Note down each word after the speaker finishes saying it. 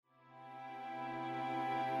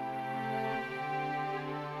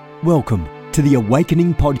Welcome to the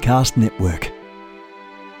Awakening Podcast Network.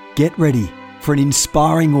 Get ready for an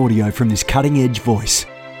inspiring audio from this cutting-edge voice.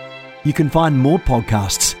 You can find more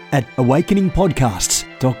podcasts at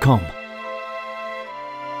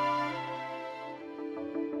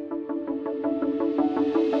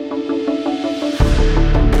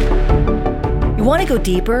You want to go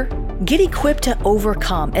deeper? Get equipped to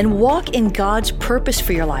overcome and walk in God's purpose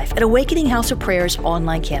for your life at Awakening House of Prayer's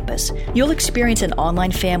online campus. You'll experience an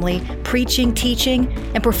online family, preaching, teaching,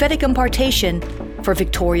 and prophetic impartation for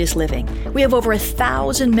victorious living. We have over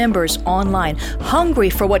 1,000 members online, hungry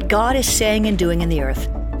for what God is saying and doing in the earth.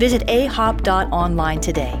 Visit ahop.online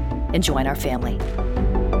today and join our family.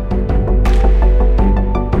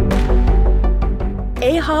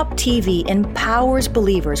 AHOP TV empowers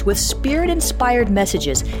believers with Spirit-inspired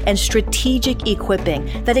messages and strategic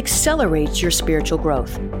equipping that accelerates your spiritual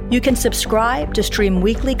growth. You can subscribe to stream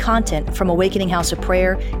weekly content from Awakening House of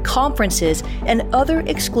Prayer, conferences, and other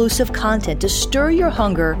exclusive content to stir your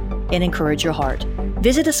hunger and encourage your heart.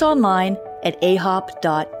 Visit us online at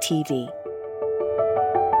ahop.tv.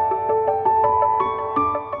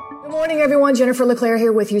 Good morning, everyone. Jennifer LeClaire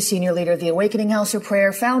here with you, Senior Leader of the Awakening House of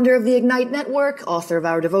Prayer, founder of the Ignite Network, author of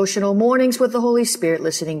our devotional Mornings with the Holy Spirit,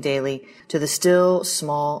 listening daily to the still,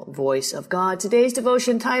 small voice of God. Today's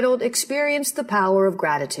devotion titled, Experience the Power of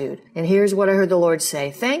Gratitude. And here's what I heard the Lord say.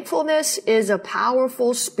 Thankfulness is a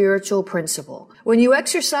powerful spiritual principle. When you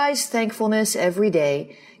exercise thankfulness every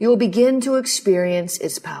day, you will begin to experience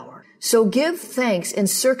its power. So give thanks in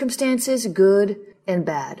circumstances good and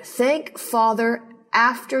bad. Thank Father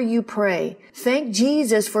after you pray. Thank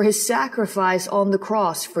Jesus for his sacrifice on the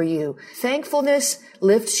cross for you. Thankfulness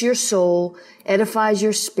lifts your soul, edifies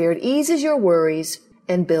your spirit, eases your worries,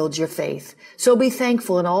 and builds your faith. So be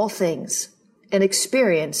thankful in all things and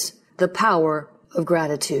experience the power of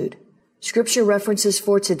gratitude. Scripture references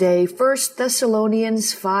for today, 1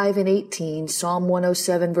 Thessalonians 5:18, Psalm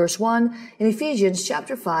 107 verse 1, and Ephesians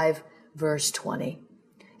chapter 5 verse 20.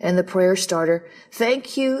 And the prayer starter,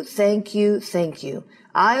 thank you, thank you, thank you.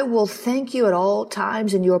 I will thank you at all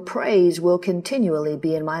times, and your praise will continually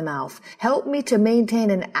be in my mouth. Help me to maintain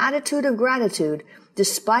an attitude of gratitude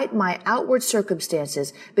despite my outward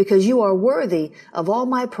circumstances, because you are worthy of all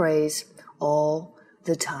my praise all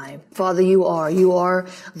the time. Father, you are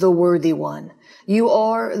the worthy one. You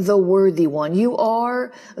are the worthy one. You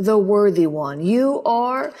are the worthy one. You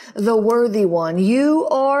are the worthy one. You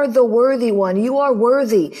are the worthy one. You are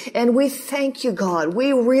worthy. And we thank you, God.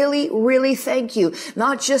 We really, really thank you.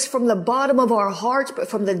 Not just from the bottom of our hearts, but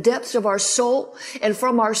from the depths of our soul and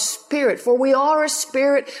from our spirit. For we are a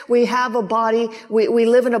spirit. We have a body. We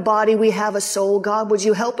live in a body. We have a soul. God, would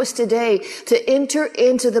you help us today to enter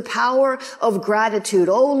into the power of gratitude?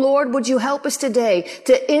 Oh, Lord, would you help us today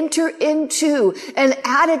to enter into an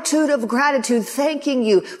attitude of gratitude, thanking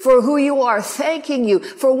you for who you are, thanking you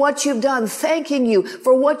for what you've done, thanking you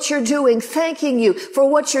for what you're doing, thanking you for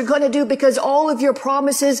what you're going to do, because all of your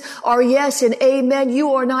promises are yes and amen.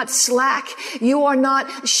 You are not slack. You are not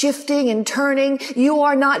shifting and turning. You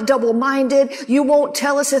are not double-minded. You won't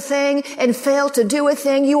tell us a thing and fail to do a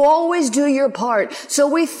thing. You always do your part. So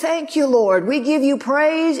we thank you, Lord. We give you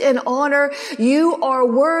praise and honor. You are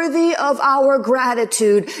worthy of our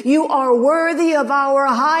gratitude. You are worthy of our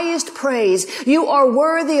highest praise. You are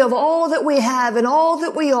worthy of all that we have and all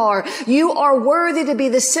that we are. You are worthy to be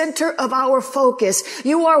the center of our focus.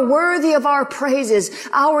 You are worthy of our praises,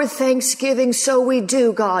 our thanksgiving. So we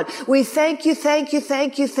do, God. We thank you, thank you,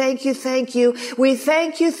 thank you, thank you, thank you. We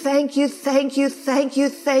thank you, thank you, thank you, thank you,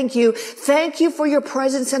 thank you. Thank you for your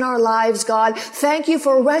presence in our lives, God. Thank you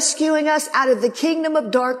for rescuing us out of the kingdom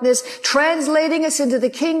of darkness, translating us into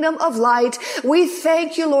the kingdom of light. We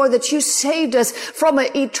thank you, Lord, that you saved us from an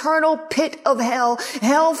eternal pit of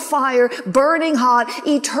hellfire, burning hot,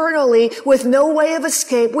 eternally, with no way of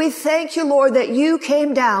escape. We thank you, Lord, that you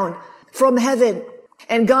came down from heaven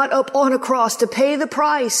and got up on a cross to pay the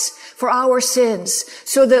price for our sins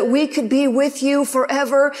so that we could be with you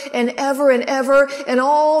forever and ever and ever. And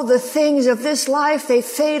all the things of this life, they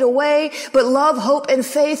fade away, but love, hope, and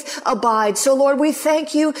faith abide. So Lord, we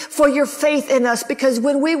thank you for your faith in us, because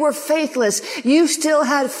when we were faithless, you still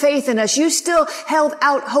had faith in us. You still held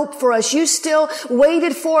out hope for us. You still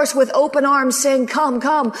waited for us with open arms, saying, come,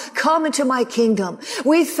 come, come into my kingdom.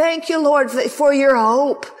 We thank you, Lord, for your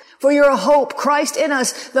hope. For your hope, Christ in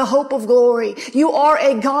us, the hope of glory. You are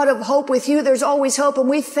a God of hope. With you, there's always hope. And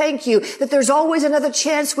we thank you that there's always another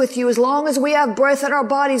chance with you. As long as we have breath in our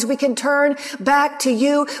bodies, we can turn back to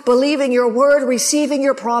you, believing your word, receiving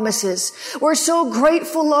your promises. We're so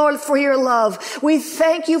grateful, Lord, for your love. We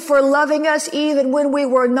thank you for loving us even when we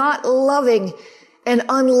were not loving. and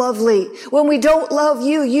unlovely. When we don't love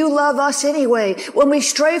you, you love us anyway. When we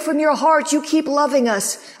stray from your heart, you keep loving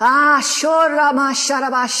us.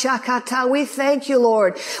 We thank you,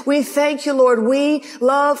 Lord. We thank you, Lord. We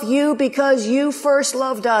love you because you first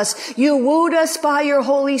loved us. You wooed us by your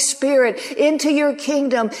Holy Spirit into your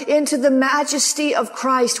kingdom, into the majesty of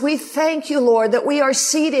Christ. We thank you, Lord, that we are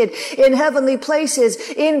seated in heavenly places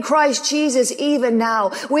in Christ Jesus even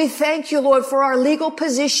now. We thank you, Lord, for our legal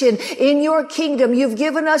position in your kingdom. You've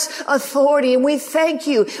given us authority, and we thank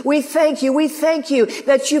you. We thank you. We thank you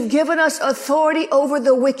that you've given us authority over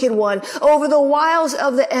the wicked one, over the wiles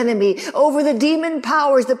of the enemy, over the demon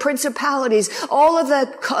powers, the principalities, all of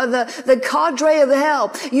the cadre of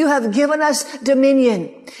hell. You have given us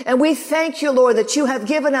dominion. And we thank you, Lord, that you have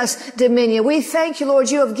given us dominion. We thank you, Lord,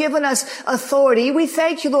 you have given us authority. We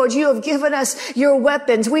thank you, Lord, you have given us your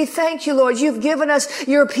weapons. We thank you, Lord, you've given us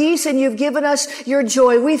your peace and you've given us your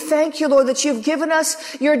joy. We thank you, Lord, that you've given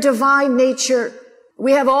us your divine nature.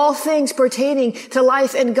 We have all things pertaining to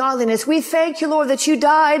life and godliness. We thank you, Lord, that you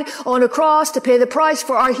died on a cross to pay the price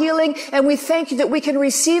for our healing. And we thank you that we can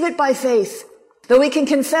receive it by faith, that we can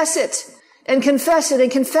confess it. And confess it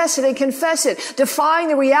and confess it and confess it, defying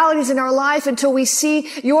the realities in our life until we see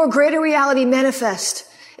your greater reality manifest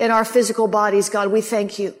in our physical bodies. God, we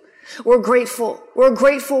thank you. We're grateful. We're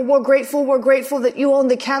grateful. We're grateful. We're grateful that you own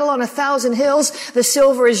the cattle on 1,000 hills. The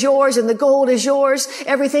silver is yours and the gold is yours.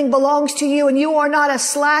 Everything belongs to you, and you are not a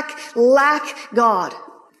lack God.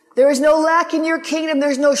 There is no lack in your kingdom.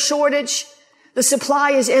 There's no shortage. The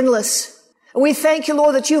supply is endless. And we thank you,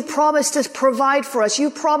 Lord, that you've promised to provide for us.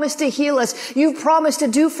 You've promised to heal us. You've promised to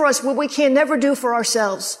do for us what we can never do for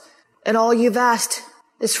ourselves. And all you've asked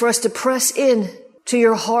is for us to press in to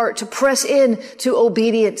your heart, to press in to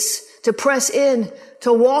obedience, to press in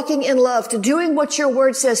to walking in love, to doing what your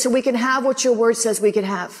word says so we can have what your word says we can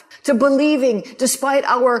have, to believing despite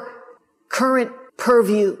our current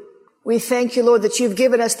purview. We thank you, Lord, that you've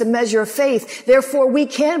given us the measure of faith. Therefore, we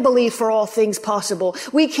can believe for all things possible.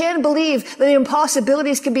 We can believe that the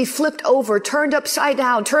impossibilities can be flipped over, turned upside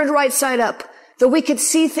down, turned right side up. That we could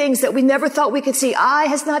see things that we never thought we could see. Eye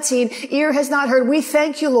has not seen, ear has not heard. We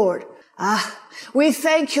thank you, Lord. We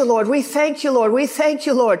thank you, Lord. We thank you, Lord. We thank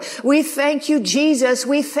you, Lord. We thank you, Jesus.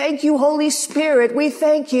 We thank you, Holy Spirit. We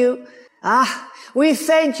thank you. We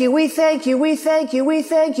thank you, we thank you, we thank you, we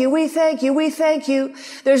thank you, we thank you, we thank you.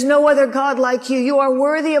 There's no other God like you. You are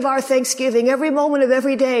worthy of our thanksgiving every moment of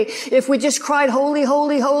every day. If we just cried, holy,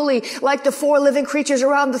 holy, holy, like the 4 living creatures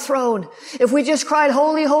around the throne. If we just cried,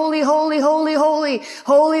 holy, holy, holy, holy, holy,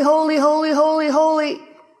 holy, holy, holy, holy, holy, it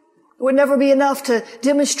would never be enough to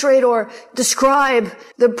demonstrate or describe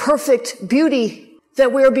the perfect beauty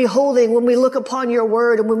that we are beholding when we look upon your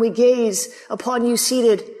word and when we gaze upon you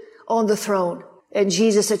seated on the throne. And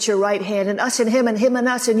Jesus at your right hand, and us and him and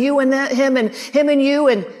us, and you and him and you,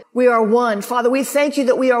 and we are one. Father, we thank you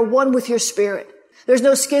that we are one with your spirit. There's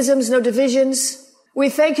no schisms, no divisions. We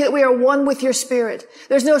thank you that we are one with your spirit.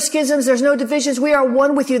 There's no schisms, there's no divisions. We are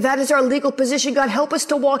one with you. That is our legal position. God, help us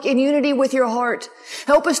to walk in unity with your heart.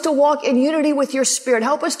 Help us to walk in unity with your spirit.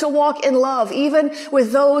 Help us to walk in love, even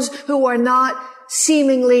with those who are not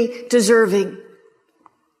seemingly deserving.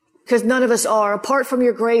 Because none of us are, apart from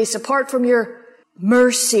your grace, apart from your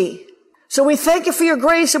mercy. So we thank you for your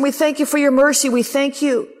grace and we thank you for your mercy. We thank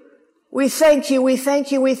you. We thank you. We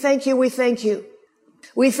thank you. We thank you. We thank you.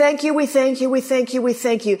 We thank you. We thank you. We thank you. We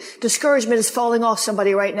thank you. Discouragement is falling off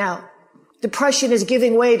somebody right now. Depression is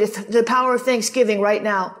giving way to the power of thanksgiving right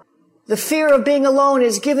now. The fear of being alone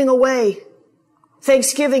is giving away.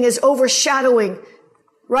 Thanksgiving is overshadowing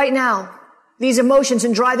right now these emotions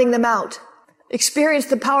and driving them out. Experience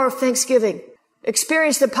the power of thanksgiving.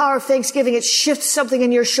 Experience the power of thanksgiving. It shifts something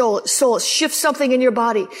in your soul. It shifts something in your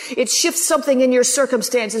body. It shifts something in your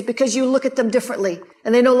circumstances because you look at them differently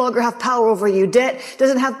and they no longer have power over you. Debt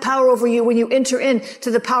doesn't have power over you when you enter into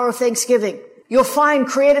the power of thanksgiving. You'll find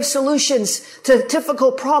creative solutions to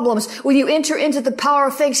difficult problems when you enter into the power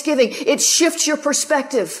of thanksgiving. It shifts your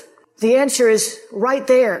perspective. The answer is right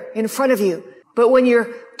there in front of you. But when you're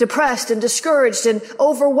depressed and discouraged and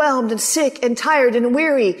overwhelmed and sick and tired and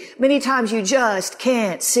weary, many times you just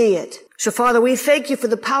can't see it. So Father, we thank you for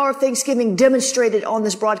the power of thanksgiving demonstrated on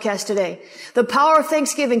this broadcast today. The power of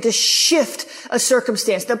thanksgiving to shift a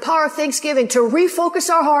circumstance. The power of thanksgiving to refocus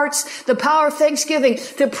our hearts. The power of thanksgiving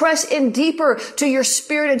to press in deeper to your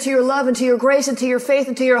spirit and to your love and to your grace and to your faith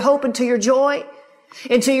and to your hope and to your joy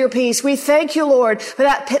and to your peace. We thank you, Lord, for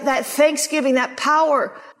that thanksgiving, that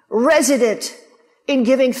power resident in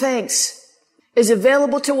giving thanks is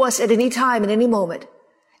available to us at any time, at any moment,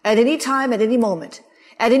 at any time, at any moment.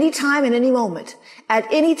 At any time and any moment,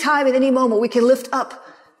 we can lift up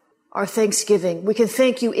our thanksgiving. We can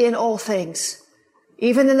thank you in all things.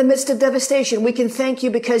 Even in the midst of devastation, we can thank you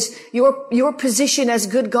because your position as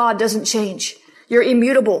good God doesn't change. You're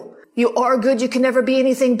immutable. You are good. You can never be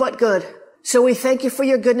anything but good. So we thank you for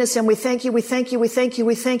your goodness, and we thank you.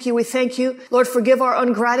 Lord, forgive our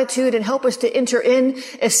ingratitude and help us to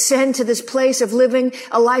ascend to this place of living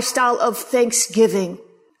a lifestyle of thanksgiving.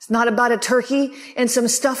 It's not about a turkey and some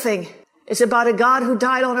stuffing. It's about a God who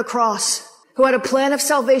died on a cross, who had a plan of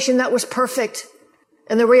salvation that was perfect,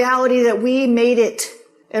 and the reality that we made it,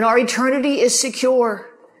 and our eternity is secure.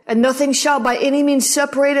 And nothing shall by any means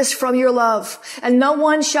separate us from your love, and no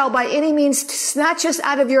one shall by any means snatch us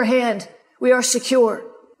out of your hand. We are secure.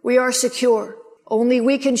 We are secure. Only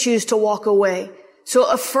we can choose to walk away. So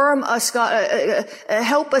affirm us, God.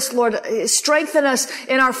 Help us, Lord. Strengthen us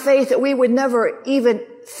in our faith that we would never even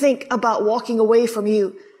think about walking away from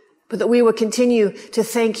you, but that we would continue to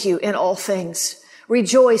thank you in all things.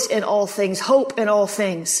 Rejoice in all things. Hope in all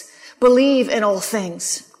things. Believe in all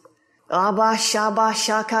things. Abba Shaba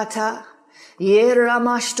Shakata.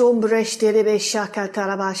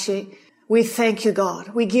 We thank you, God.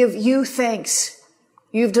 We give you thanks.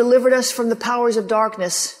 You've delivered us from the powers of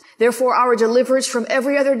darkness. Therefore, our deliverance from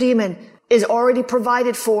every other demon is already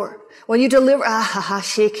provided for. When you delivered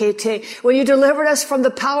us from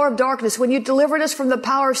the power of darkness, when you delivered us from the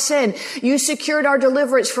power of sin, you secured our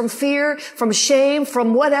deliverance from fear, from shame,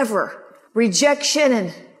 from whatever, rejection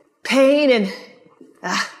and pain and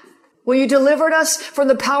when you delivered us from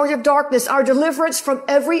the powers of darkness, our deliverance from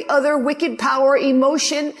every other wicked power,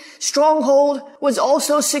 emotion, stronghold was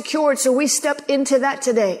also secured. So we step into that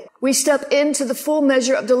today. We step into the full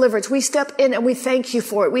measure of deliverance. We step in and we thank you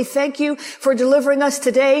for it. We thank you for delivering us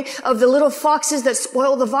today of the little foxes that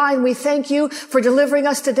spoil the vine. We thank you for delivering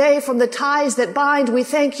us today from the ties that bind. We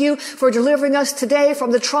thank you for delivering us today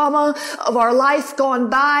from the trauma of our life gone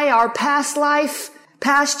by, our past life.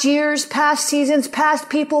 Past years, past seasons, past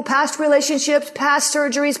people, past relationships, past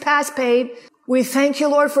surgeries, past pain. We thank you,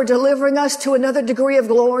 Lord, for delivering us to another degree of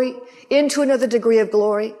glory, into another degree of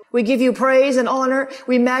glory. We give you praise and honor.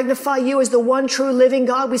 We magnify you as the one true living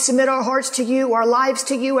God. We submit our hearts to you, our lives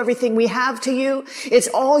to you, everything we have to you. It's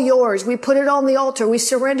all yours. We put it on the altar. We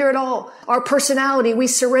surrender it all. Our personality, we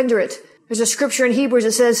surrender it. There's a scripture in Hebrews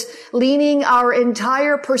that says, leaning our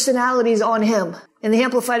entire personalities on him. In the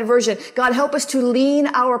Amplified Version, God, help us to lean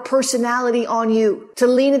our personality on you, to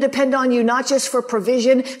lean and depend on you, not just for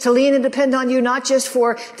provision, to lean and depend on you, not just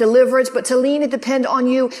for deliverance, but to lean and depend on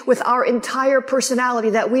you with our entire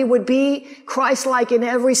personality, that we would be Christ-like in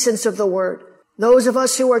every sense of the word. Those of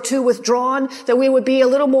us who are too withdrawn, that we would be a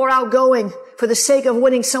little more outgoing for the sake of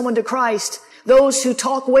winning someone to Christ. Those who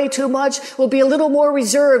talk way too much will be a little more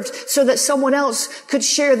reserved so that someone else could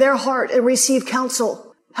share their heart and receive counsel.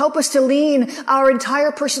 Help us to lean our entire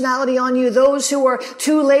personality on you. Those who are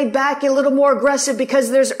too laid back and a little more aggressive because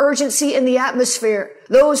there's urgency in the atmosphere.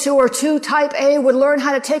 Those who are too type A would learn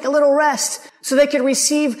how to take a little rest so they could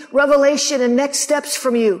receive revelation and next steps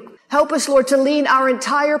from you. Help us, Lord, to lean our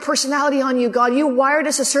entire personality on you, God. You wired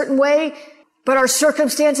us a certain way, but our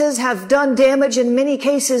circumstances have done damage in many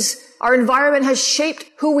cases. Our environment has shaped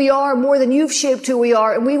who we are more than you've shaped who we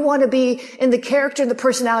are. And we want to be in the character and the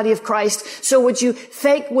personality of Christ. So would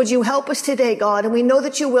you help us today, God? And we know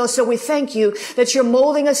that you will. So we thank you that you're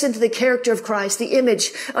molding us into the character of Christ, the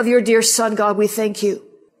image of your dear son, God. We thank you.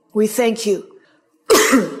 We thank you.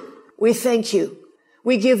 We thank you.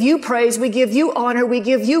 We give you praise. We give you honor. We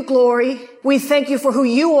give you glory. We thank you for who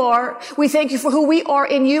you are. We thank you for who we are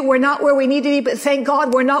in you. We're not where we need to be, but thank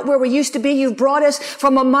God we're not where we used to be. You've brought us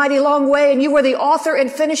from a mighty long way, and you were the author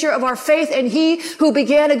and finisher of our faith, and he who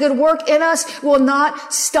began a good work in us will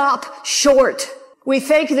not stop short. We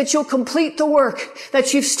thank you that you'll complete the work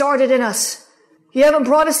that you've started in us. You haven't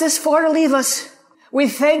brought us this far to leave us. We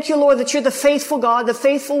thank you, Lord, that you're the faithful God, the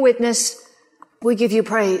faithful witness. We give you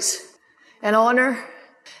praise and honor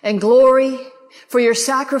and glory for your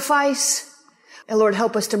sacrifice. And Lord,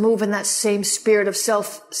 help us to move in that same spirit of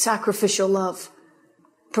self-sacrificial love,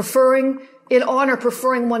 preferring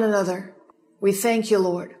one another. We thank you,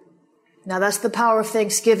 Lord. Now that's the power of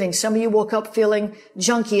thanksgiving. Some of you woke up feeling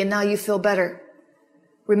junky and now you feel better.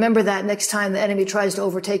 Remember that next time the enemy tries to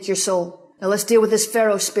overtake your soul. Now let's deal with this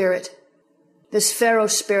Pharaoh spirit. This Pharaoh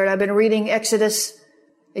spirit. I've been reading Exodus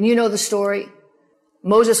and you know the story.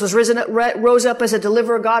 Moses rose up as a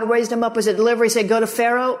deliverer. God raised him up as a deliverer. He said, go to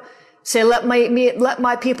Pharaoh. Say, let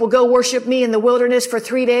my people go worship me in the wilderness for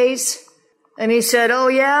 3 days. And he said, oh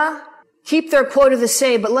yeah? Keep their quota the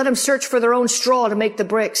same, but let them search for their own straw to make the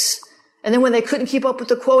bricks. And then when they couldn't keep up with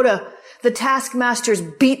the quota, The taskmasters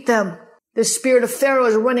beat them. The spirit of Pharaoh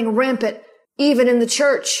is running rampant, even in the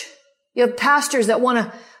church. You have pastors that want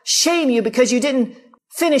to shame you because you didn't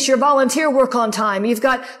finish your volunteer work on time. You've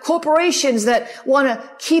got corporations that want to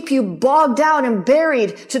keep you bogged down and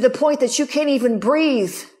buried to the point that you can't even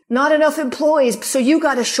breathe. Not enough employees, so you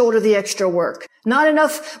got to shoulder the extra work. Not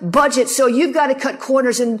enough budget, so you've got to cut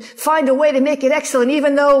corners and find a way to make it excellent,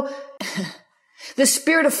 even though the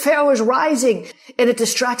spirit of Pharaoh is rising, and it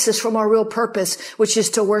distracts us from our real purpose, which is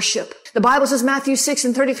to worship. The Bible says, Matthew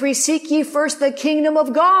 6:33, seek ye first the kingdom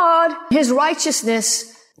of God, his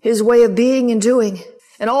righteousness, his way of being and doing.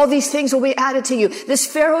 And all these things will be added to you. This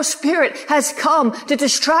Pharaoh spirit has come to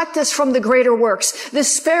distract us from the greater works.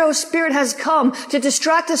 This Pharaoh spirit has come to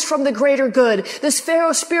distract us from the greater good. This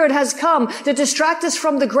Pharaoh spirit has come to distract us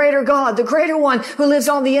from the greater God, the greater one who lives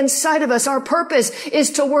on the inside of us. Our purpose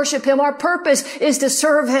is to worship him. Our purpose is to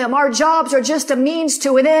serve him. Our jobs are just a means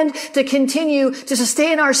to an end to continue to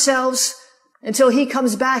sustain ourselves until he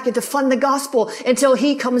comes back and to fund the gospel until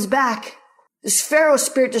he comes back. This Pharaoh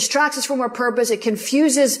spirit distracts us from our purpose. It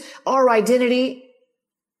confuses our identity,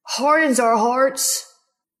 hardens our hearts,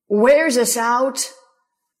 wears us out.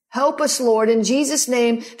 Help us, Lord, in Jesus'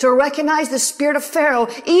 name, to recognize the spirit of Pharaoh,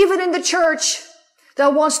 even in the church,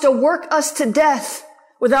 that wants to work us to death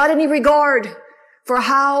without any regard for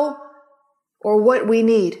how or what we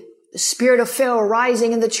need. The spirit of Pharaoh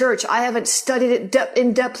rising in the church. I haven't studied it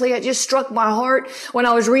in depthly. It just struck my heart when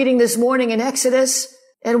I was reading this morning in Exodus.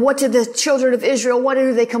 And what did the children of Israel, what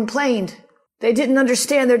did they complained? They didn't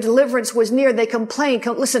understand their deliverance was near. They complained.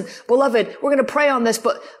 Listen, beloved, we're going to pray on this,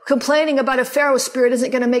 but complaining about a Pharaoh spirit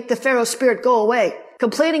isn't going to make the Pharaoh spirit go away.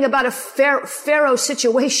 Complaining about a Pharaoh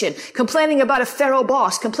situation, complaining about a Pharaoh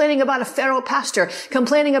boss, complaining about a Pharaoh pastor,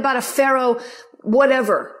 complaining about a Pharaoh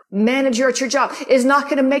whatever, manager at your job is not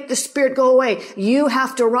going to make the spirit go away. You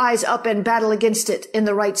have to rise up and battle against it in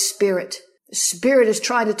the right spirit. The spirit is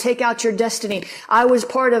trying to take out your destiny. I was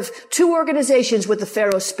part of 2 organizations with the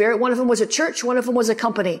Pharaoh spirit. One of them was a church. One of them was a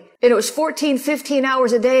company. And it was 14, 15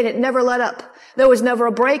 hours a day, and it never let up. There was never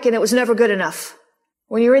a break, and it was never good enough.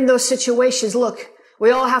 When you're in those situations, look,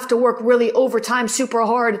 we all have to work really overtime, super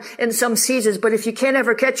hard in some seasons. But if you can't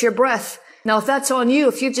ever catch your breath, now if that's on you,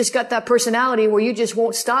 if you've just got that personality where you just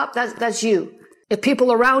won't stop, that's you. If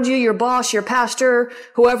people around you, your boss, your pastor,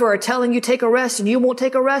 whoever are telling you take a rest and you won't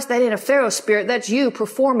take a rest, that ain't a Pharaoh spirit. That's you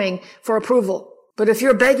performing for approval. But if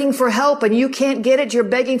you're begging for help and you can't get it, you're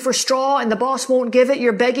begging for straw and the boss won't give it,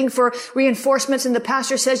 you're begging for reinforcements and the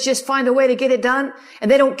pastor says just find a way to get it done,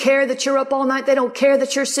 and they don't care that you're up all night, they don't care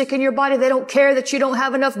that you're sick in your body, they don't care that you don't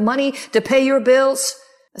have enough money to pay your bills,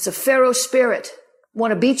 that's a Pharaoh spirit.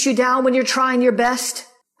 Want to beat you down when you're trying your best?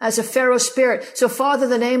 As a Pharaoh spirit. So Father, in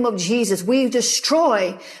the name of Jesus, we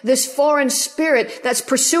destroy this foreign spirit that's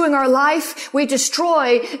pursuing our life. We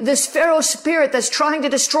destroy this Pharaoh spirit that's trying to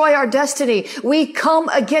destroy our destiny. We come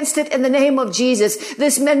against it in the name of Jesus.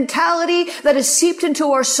 This mentality that is seeped into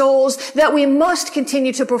our souls that we must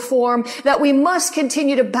continue to perform, that we must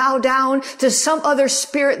continue to bow down to some other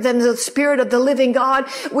spirit than the spirit of the living God.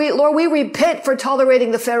 Lord, we repent for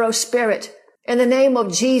tolerating the Pharaoh spirit in the name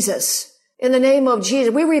of Jesus. In the name of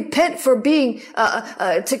Jesus, we repent for being,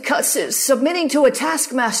 submitting to a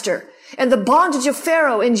taskmaster and the bondage of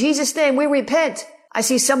Pharaoh. In Jesus' name, we repent. I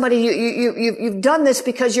see somebody, you've done this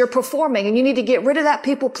because you're performing and you need to get rid of that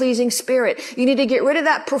people-pleasing spirit. You need to get rid of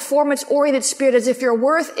that performance-oriented spirit as if your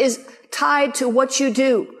worth is tied to what you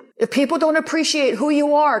do. If people don't appreciate who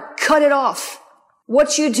you are, cut it off.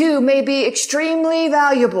 What you do may be extremely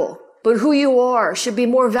valuable, but who you are should be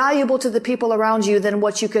more valuable to the people around you than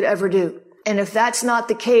what you could ever do. And if that's not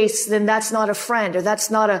the case, then that's not a friend or that's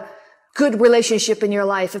not a good relationship in your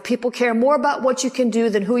life. If people care more about what you can do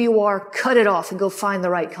than who you are, cut it off and go find the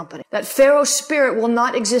right company. That Pharaoh spirit will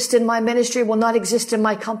not exist in my ministry, will not exist in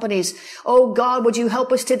my companies. Oh God, would you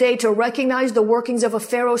help us today to recognize the workings of a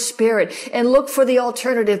Pharaoh spirit and look for the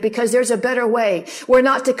alternative, because there's a better way. We're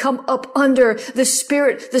not to come up under this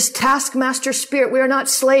spirit, this taskmaster spirit. We are not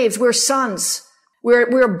slaves. We're sons.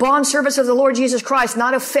 We're bondservants of the Lord Jesus Christ,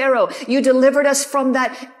 not of Pharaoh. You delivered us from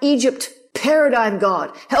that Egypt paradigm,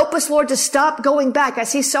 God. Help us, Lord, to stop going back. I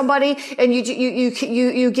see somebody and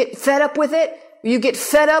you get fed up with it. You get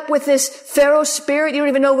fed up with this Pharaoh spirit. You don't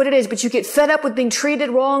even know what it is, but you get fed up with being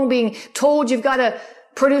treated wrong, being told you've got to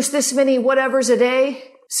produce this many whatevers a day.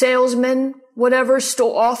 Salesmen, whatever,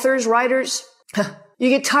 authors, writers. You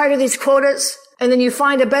get tired of these quotas and then you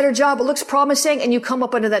find a better job. It looks promising and you come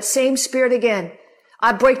up under that same spirit again.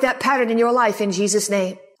 I break that pattern in your life in Jesus'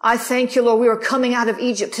 name. I thank you, Lord. We are coming out of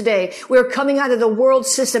Egypt today. We are coming out of the world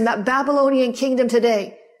system, that Babylonian kingdom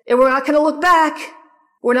today. And we're not going to look back.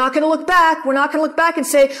 We're not going to look back. We're not going to look back and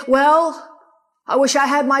say, well, I wish I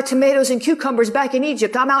had my tomatoes and cucumbers back in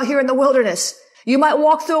Egypt. I'm out here in the wilderness. You might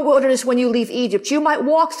walk through a wilderness when you leave Egypt. You might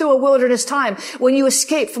walk through a wilderness time when you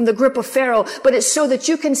escape from the grip of Pharaoh, but it's so that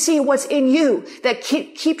you can see what's in you that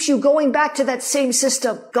keeps you going back to that same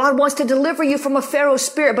system. God wants to deliver you from a Pharaoh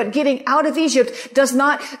spirit, but getting out of Egypt does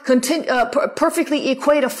not perfectly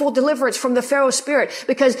equate a full deliverance from the Pharaoh spirit,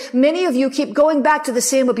 because many of you keep going back to the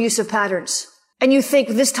same abusive patterns. And you think,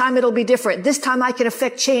 this time it'll be different. This time I can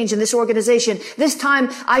affect change in this organization. This time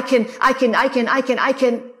I can.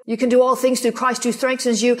 You can do all things through Christ who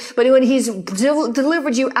strengthens you. But when he's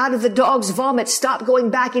delivered you out of the dog's vomit, stop going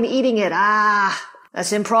back and eating it.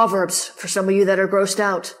 That's in Proverbs for some of you that are grossed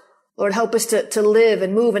out. Lord, help us to live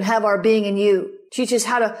and move and have our being in you. Teach us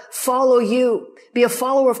how to follow you. Be a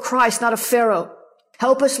follower of Christ, not of Pharaoh.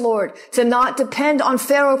 Help us, Lord, to not depend on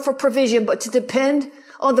Pharaoh for provision, but to depend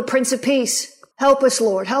on the Prince of Peace. Help us,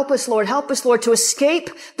 Lord. Help us, Lord. Help us, Lord, to escape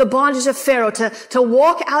the bondage of Pharaoh, to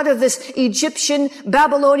walk out of this Egyptian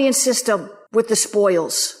Babylonian system with the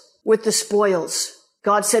spoils.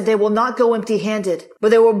 God said they will not go empty-handed, but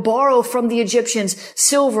they will borrow from the Egyptians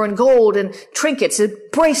silver and gold and trinkets and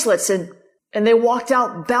bracelets, and they walked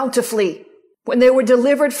out bountifully. When they were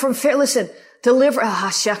delivered from Pharaoh, y'all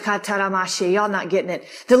not getting it.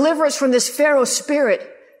 Deliverance from this Pharaoh spirit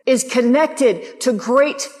is connected to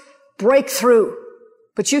great breakthrough.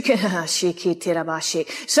 But you can,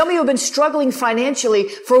 some of you have been struggling financially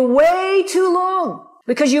for way too long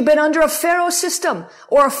because you've been under a Pharaoh system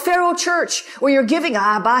or a Pharaoh church where you're giving,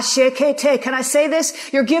 can I say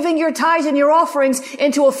this? You're giving your tithes and your offerings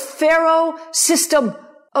into a Pharaoh system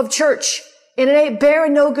of church, and it ain't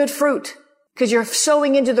bearing no good fruit because you're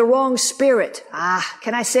sowing into the wrong spirit.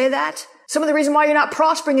 Can I say that? Some of the reason why you're not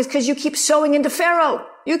prospering is because you keep sowing into Pharaoh.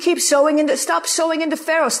 Stop sowing into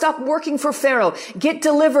Pharaoh. Stop working for Pharaoh. Get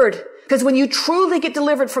delivered. Because when you truly get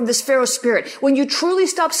delivered from this Pharaoh spirit, when you truly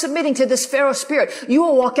stop submitting to this Pharaoh spirit, you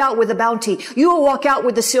will walk out with a bounty. You will walk out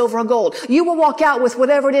with the silver and gold. You will walk out with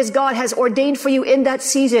whatever it is God has ordained for you in that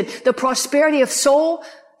season. The prosperity of soul,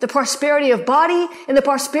 the prosperity of body, and the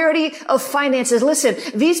prosperity of finances. Listen,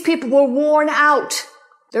 these people were worn out.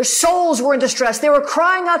 Their souls were in distress. They were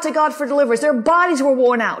crying out to God for deliverance. Their bodies were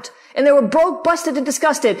worn out. And they were broke, busted, and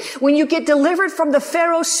disgusted. When you get delivered from the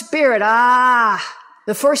Pharaoh spirit,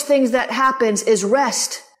 the first things that happens is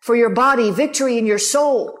rest for your body, victory in your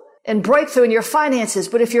soul, and breakthrough in your finances.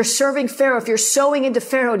 But if you're serving Pharaoh, if you're sowing into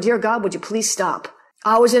Pharaoh, dear God, would you please stop?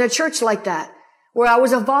 I was in a church like that, where I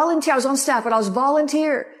was a volunteer. I was on staff, but I was a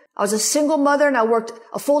volunteer. I was a single mother, and I worked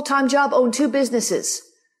a full-time job, owned 2 businesses.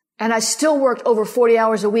 And I still worked over 40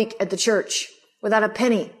 hours a week at the church without a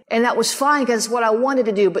penny. And that was fine because it's what I wanted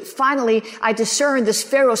to do. But finally, I discerned this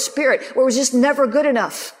Pharaoh spirit where it was just never good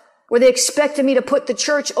enough, where they expected me to put the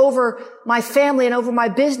church over my family and over my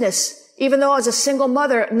business, even though I was a single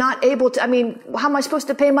mother, not able to. How am I supposed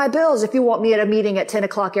to pay my bills if you want me at a meeting at 10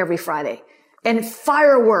 o'clock every Friday? And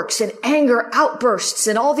fireworks and anger outbursts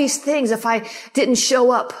and all these things if I didn't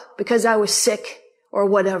show up because I was sick or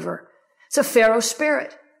whatever. It's a Pharaoh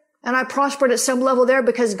spirit. And I prospered at some level there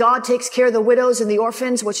because God takes care of the widows and the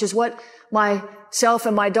orphans, which is what myself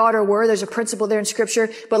and my daughter were. There's a principle there in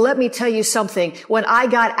Scripture. But let me tell you something. When I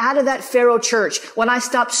got out of that Pharaoh church, when I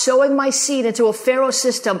stopped sowing my seed into a Pharaoh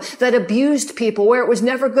system that abused people, where it was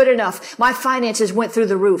never good enough, my finances went through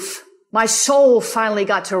the roof. My soul finally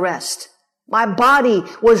got to rest. My body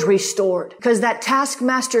was restored because that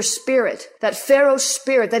taskmaster spirit, that Pharaoh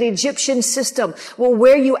spirit, that Egyptian system will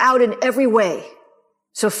wear you out in every way.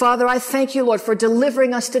 So, Father, I thank you, Lord, for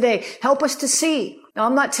delivering us today. Help us to see. Now,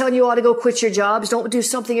 I'm not telling you ought to go quit your jobs. Don't do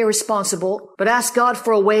something irresponsible, but ask God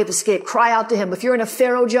for a way of escape. Cry out to him. If you're in a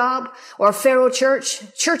Pharaoh job or a Pharaoh church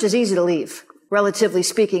is easy to leave, relatively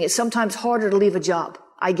speaking. It's sometimes harder to leave a job.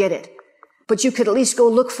 I get it. But you could at least go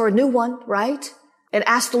look for a new one, right? And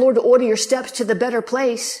ask the Lord to order your steps to the better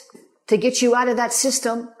place to get you out of that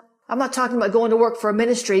system. I'm not talking about going to work for a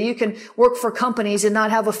ministry. You can work for companies and not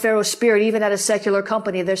have a Pharaoh spirit, even at a secular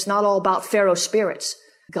company. That's not all about Pharaoh spirits.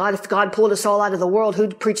 If God pulled us all out of the world,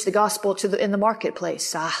 who'd preach the gospel in the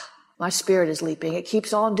marketplace? My spirit is leaping. It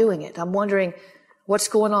keeps on doing it. I'm wondering what's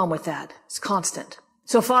going on with that. It's constant.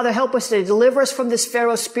 So, Father, help us to deliver us from this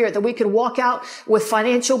Pharaoh spirit, that we could walk out with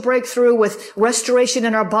financial breakthrough, with restoration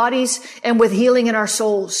in our bodies, and with healing in our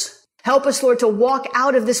souls. Help us, Lord, to walk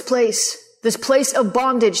out of this place of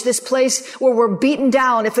bondage, this place where we're beaten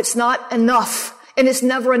down if it's not enough, and it's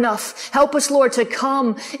never enough. Help us, Lord, to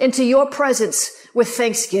come into your presence with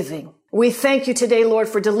thanksgiving. We thank you today, Lord,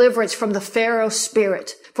 for deliverance from the Pharaoh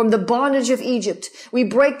spirit, from the bondage of Egypt. We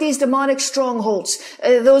break these demonic strongholds,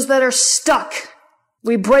 those that are stuck.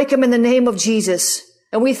 We break them in the name of Jesus.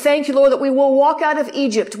 And we thank you, Lord, that we will walk out of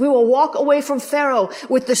Egypt. We will walk away from Pharaoh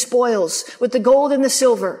with the spoils, with the gold and the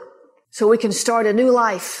silver, so we can start a new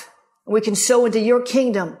life. We can sow into your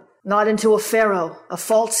kingdom, not into a Pharaoh, a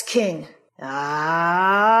false king. Yay!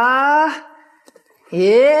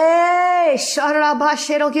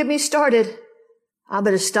 Don't get me started. I'm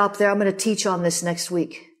going to stop there. I'm going to teach on this next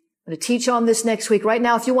week. I'm going to teach on this next week. Right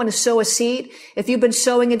now, if you want to sow a seed, if you've been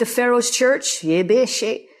sowing into Pharaoh's church, you've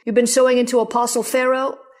been sowing into Apostle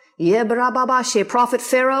Pharaoh, Prophet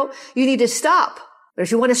Pharaoh, you need to stop. But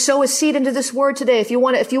if you want to sow a seed into this word today, if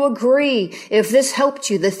you agree, if this helped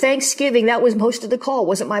you, the Thanksgiving, that was most of the call.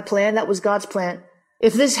 Wasn't my plan. That was God's plan.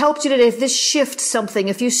 If this helped you today, if this shifts something,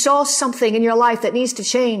 if you saw something in your life that needs to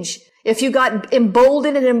change, if you got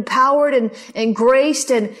emboldened and empowered and graced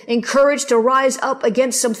and encouraged to rise up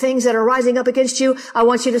against some things that are rising up against you, I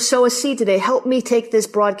want you to sow a seed today. Help me take this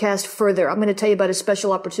broadcast further. I'm going to tell you about a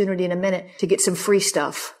special opportunity in a minute to get some free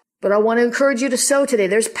stuff. But I want to encourage you to sow today.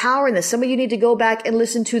 There's power in this. Some of you need to go back and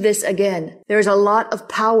listen to this again. There's a lot of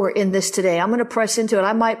power in this today. I'm going to press into it.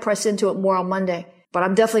 I might press into it more on Monday, but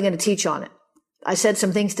I'm definitely going to teach on it. I said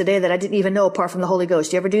some things today that I didn't even know apart from the Holy Ghost.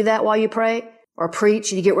 Do you ever do that while you pray or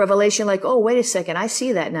preach and you get revelation like, oh, wait a second, I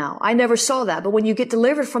see that now. I never saw that. But when you get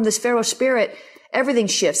delivered from this Pharaoh spirit, everything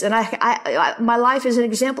shifts. And my life is an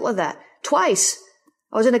example of that. Twice.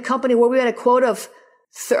 I was in a company where we had a quota of,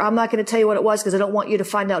 I'm not going to tell you what it was because I don't want you to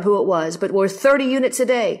find out who it was, but we're 30 units a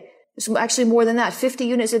day. It's actually more than that, 50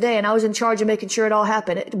 units a day. And I was in charge of making sure it all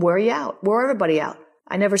happened. It wore you out, wore everybody out.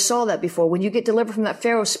 I never saw that before. When you get delivered from that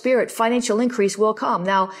Pharaoh spirit, financial increase will come.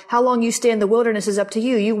 Now, how long you stay in the wilderness is up to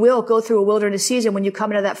you. You will go through a wilderness season when you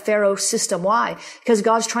come into that Pharaoh system. Why? Because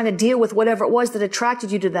God's trying to deal with whatever it was that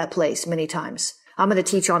attracted you to that place many times. I'm going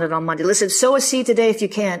to teach on it on Monday. Listen, sow a seed today if you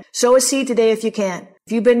can. Sow a seed today if you can.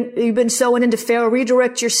 If you've been sowing into Pharaoh,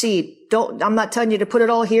 redirect your seed. I'm not telling you to put it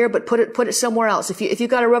all here, but put it somewhere else. If you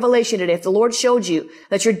got a revelation today, if the Lord showed you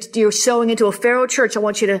that you're sowing into a Pharaoh church, I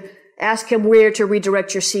want you to ask him where to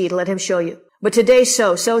redirect your seed. Let him show you. But today,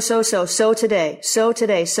 sow today. Sow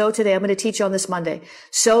today. I'm going to teach on this Monday.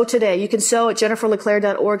 Sow today. You can sow at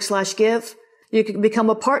jenniferleclaire.org/give. You can become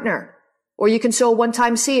a partner. Or you can sow a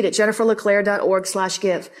one-time seed at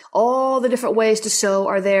jenniferleclaire.org/give. All the different ways to sow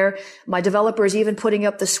are there. My developer is even putting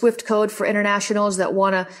up the SWIFT code for internationals that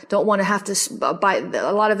don't want to have to buy.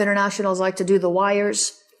 A lot of internationals like to do the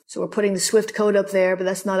wires. So we're putting the SWIFT code up there, but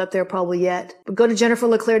that's not up there probably yet. But go to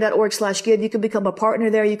jenniferleclaire.org/give. You can become a partner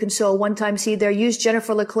there. You can sow a one-time seed there. Use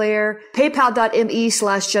Jennifer LeClaire,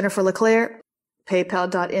 paypal.me/Jennifer LeClaire,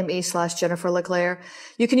 paypal.me/Jennifer LeClaire.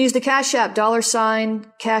 You can use the Cash App, $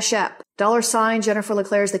 Cash App. $ Jennifer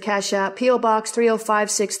LeClaire is the Cash App. P.O. Box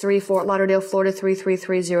 30563, Fort Lauderdale, Florida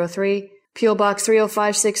 33303. P.O. Box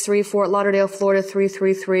 30563, Fort Lauderdale, Florida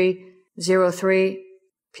 33303.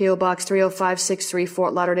 P.O. Box 30563,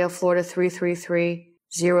 Fort Lauderdale, Florida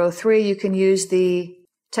 33303. You can use the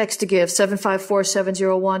text to give,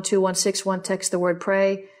 754-701-2161. Text the word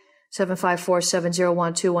pray.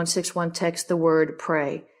 754-701-2161. Text the word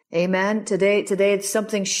pray. Amen. Today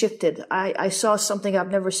something shifted. I saw something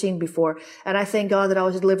I've never seen before. And I thank God that I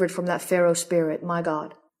was delivered from that Pharaoh spirit. My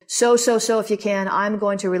God. So, if you can, I'm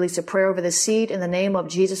going to release a prayer over this seed in the name of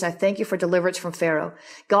Jesus. I thank you for deliverance from Pharaoh.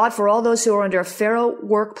 God, for all those who are under a Pharaoh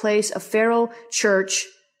workplace, a Pharaoh church,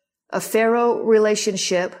 a Pharaoh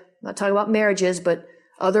relationship, I'm not talking about marriages, but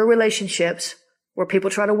other relationships where people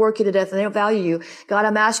try to work you to death and they don't value you. God,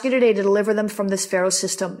 I'm asking you today to deliver them from this Pharaoh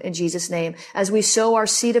system in Jesus' name. As we sow our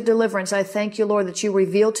seed of deliverance, I thank you, Lord, that you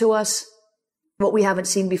reveal to us what we haven't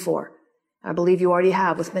seen before. I believe you already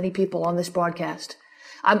have with many people on this broadcast.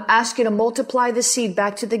 I'm asking you to multiply the seed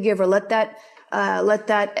back to the giver. Let that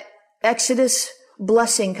Exodus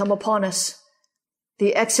blessing come upon us.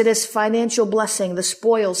 The Exodus financial blessing, the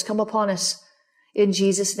spoils come upon us in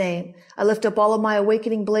Jesus' name. I lift up all of my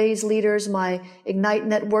Awakening Blaze leaders, my Ignite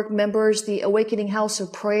Network members, the Awakening House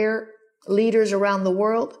of Prayer leaders around the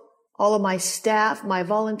world, all of my staff, my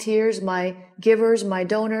volunteers, my givers, my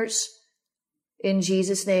donors, in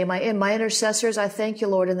Jesus' name. My intercessors, I thank you,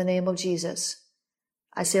 Lord, in the name of Jesus.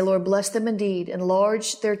 I say, Lord, bless them indeed.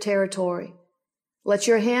 Enlarge their territory. Let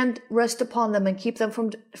your hand rest upon them and keep them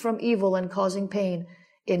from evil and causing pain.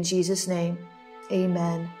 In Jesus' name,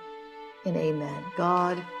 amen and amen.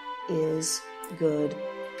 God is good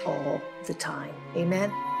all the time.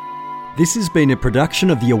 Amen. This has been a production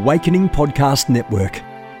of the Awakening Podcast Network.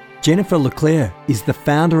 Jennifer LeClaire is the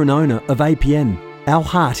founder and owner of APN. Our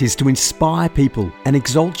heart is to inspire people and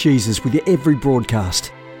exalt Jesus with every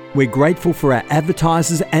broadcast. We're grateful for our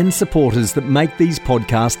advertisers and supporters that make these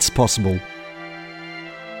podcasts possible.